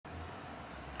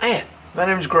Hiya, my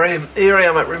name's Graham. Here I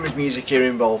am at Rimmer's Music here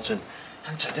in Bolton,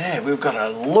 and today we've got a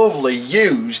lovely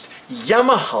used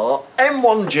Yamaha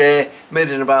M1J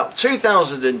made in about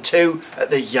 2002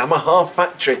 at the Yamaha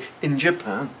factory in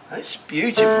Japan. It's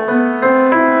beautiful.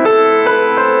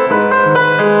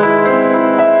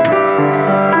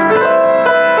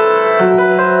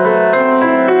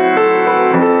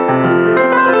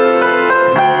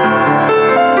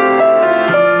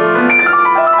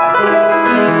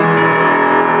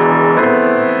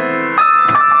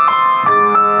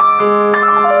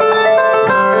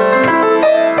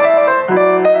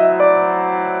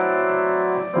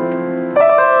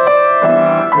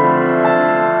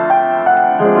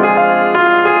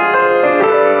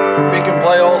 We can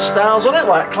play all styles on it,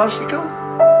 like classical.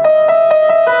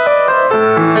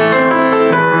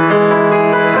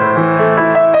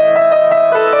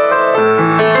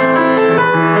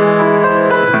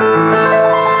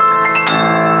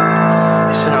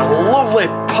 It's in a lovely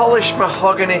polished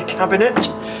mahogany cabinet.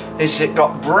 It's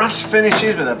got brass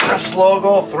finishes with a brass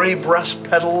logo, 3 brass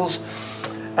pedals.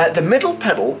 The middle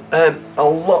pedal,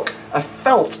 a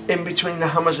felt in between the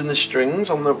hammers and the strings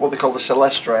on the what they call the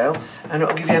Celeste rail, and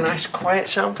it'll give you a nice quiet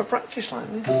sound for practice like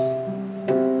this.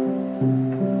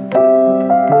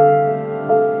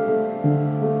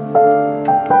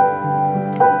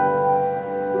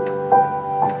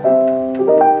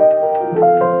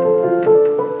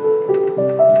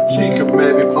 So you could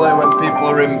maybe play when people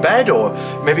are in bed, or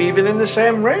maybe even in the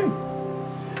same room.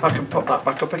 I can pop that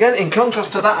back up again. In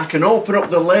contrast to that, I can open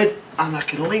up the lid and I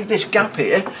can leave this gap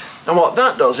here, and what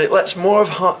that does, it lets more of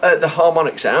the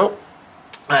harmonics out,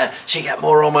 so you get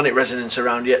more harmonic resonance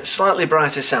around you, slightly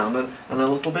brighter sound and a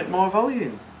little bit more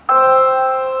volume.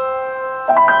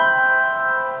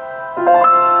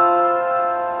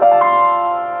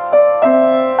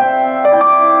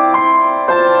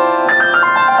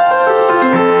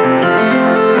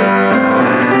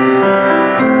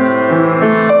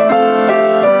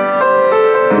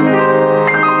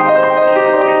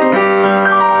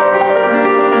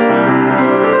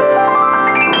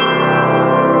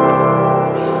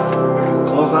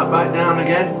 Back down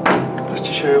again, just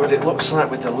to show you what it looks like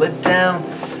with the lid down.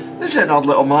 There's an odd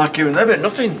little mark here and there, but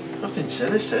nothing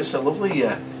sinister. It's a lovely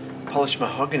polished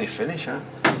mahogany finish. I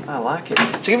like it.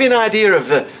 To give you an idea of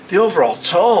the overall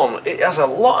tone, it has a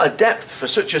lot of depth for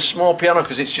such a small piano,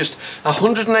 because it's just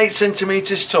 108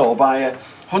 centimeters tall by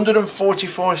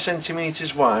 144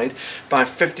 centimeters wide by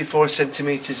 54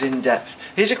 centimeters in depth.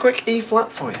 Here's a quick E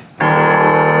flat for you.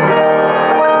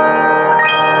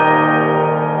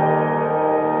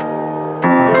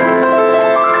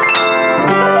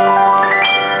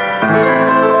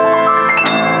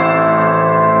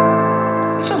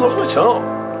 Lovely tone,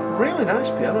 really nice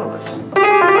piano this.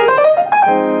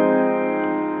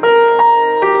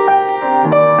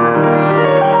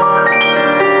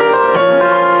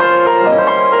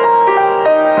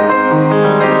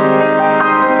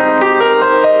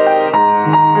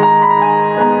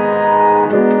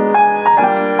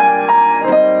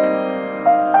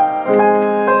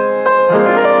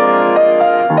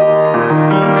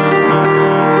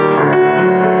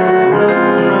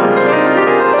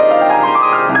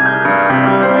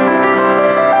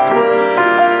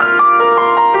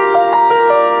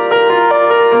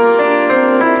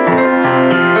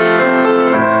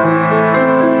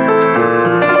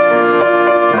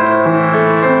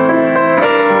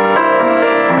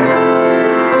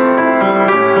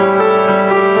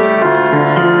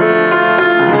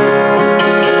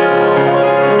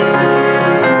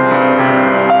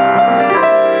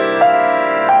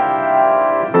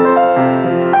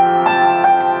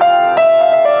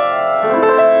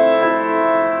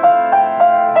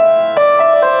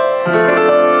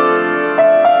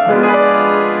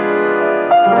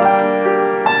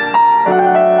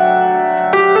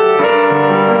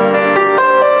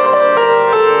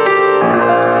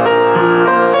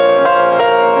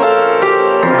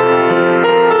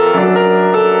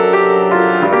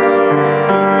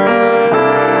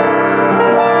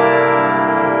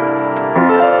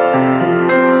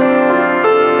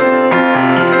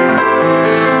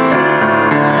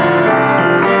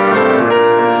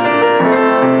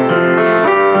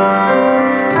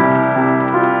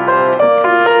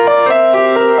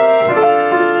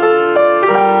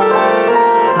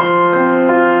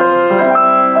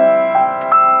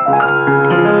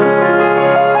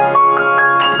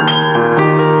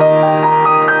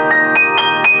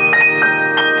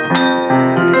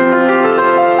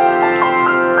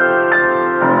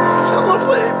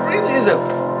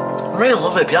 Really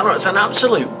lovely piano. It's an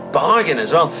absolute bargain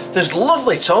as well. There's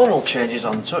lovely tonal changes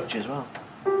on touch as well.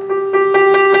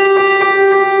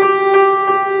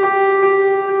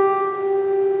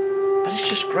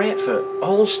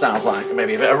 old styles, like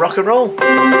maybe a bit of rock and roll.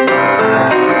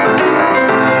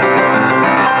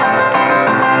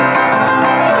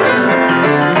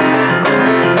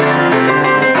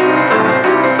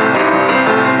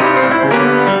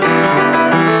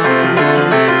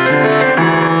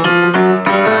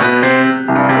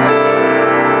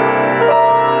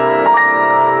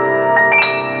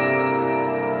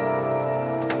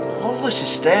 Lovely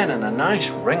sustain and a nice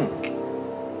ring.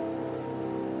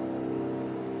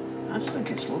 I just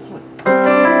think it's lovely.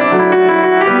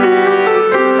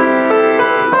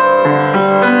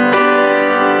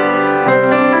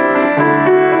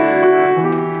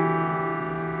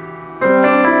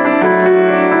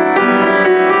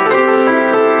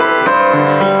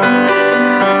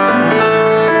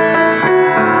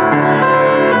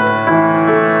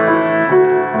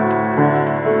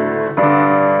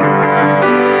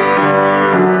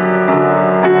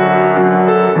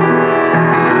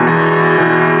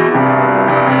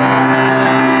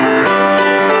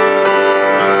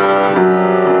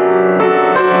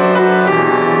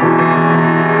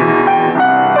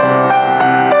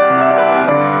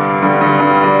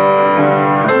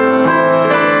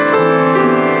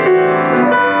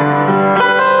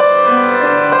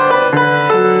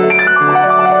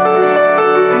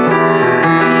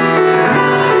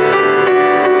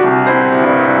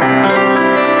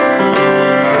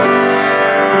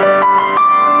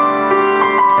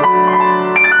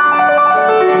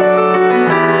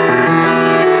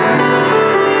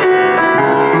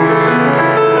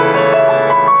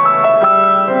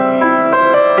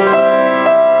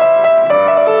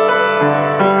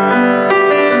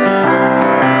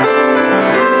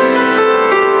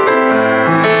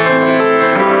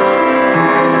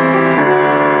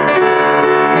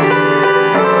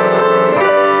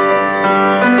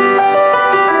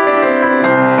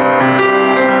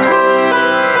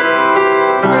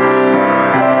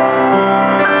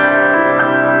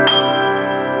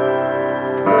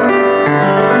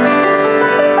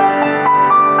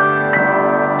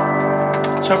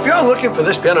 So if you're looking for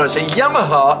this piano, it's a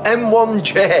Yamaha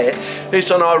M1J.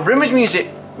 It's on our Rimmage Music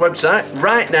website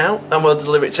right now, and we'll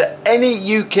deliver it to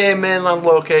any UK mainland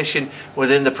location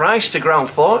within the price to ground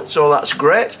floor. So that's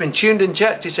great. It's been tuned and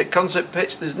checked. It's at concert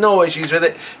pitch. There's no issues with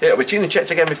it. It'll be tuned and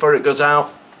checked again before it goes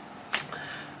out.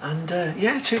 And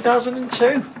yeah,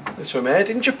 2002. This was made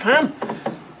in Japan.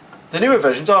 The newer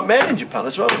versions aren't made in Japan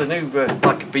as well. The new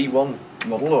like a B1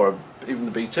 model or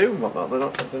even the B2 and whatnot.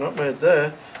 They're not made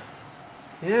there.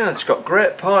 Yeah, it's got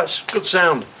great parts, good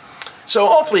sound. So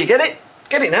hopefully you get it.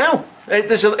 Get it now.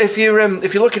 If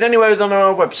you're looking anywhere on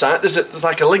our website, there's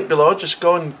like a link below. Just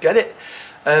go and get it.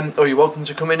 Or you're welcome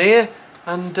to come in here,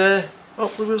 and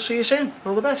hopefully we'll see you soon.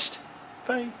 All the best.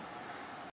 Bye.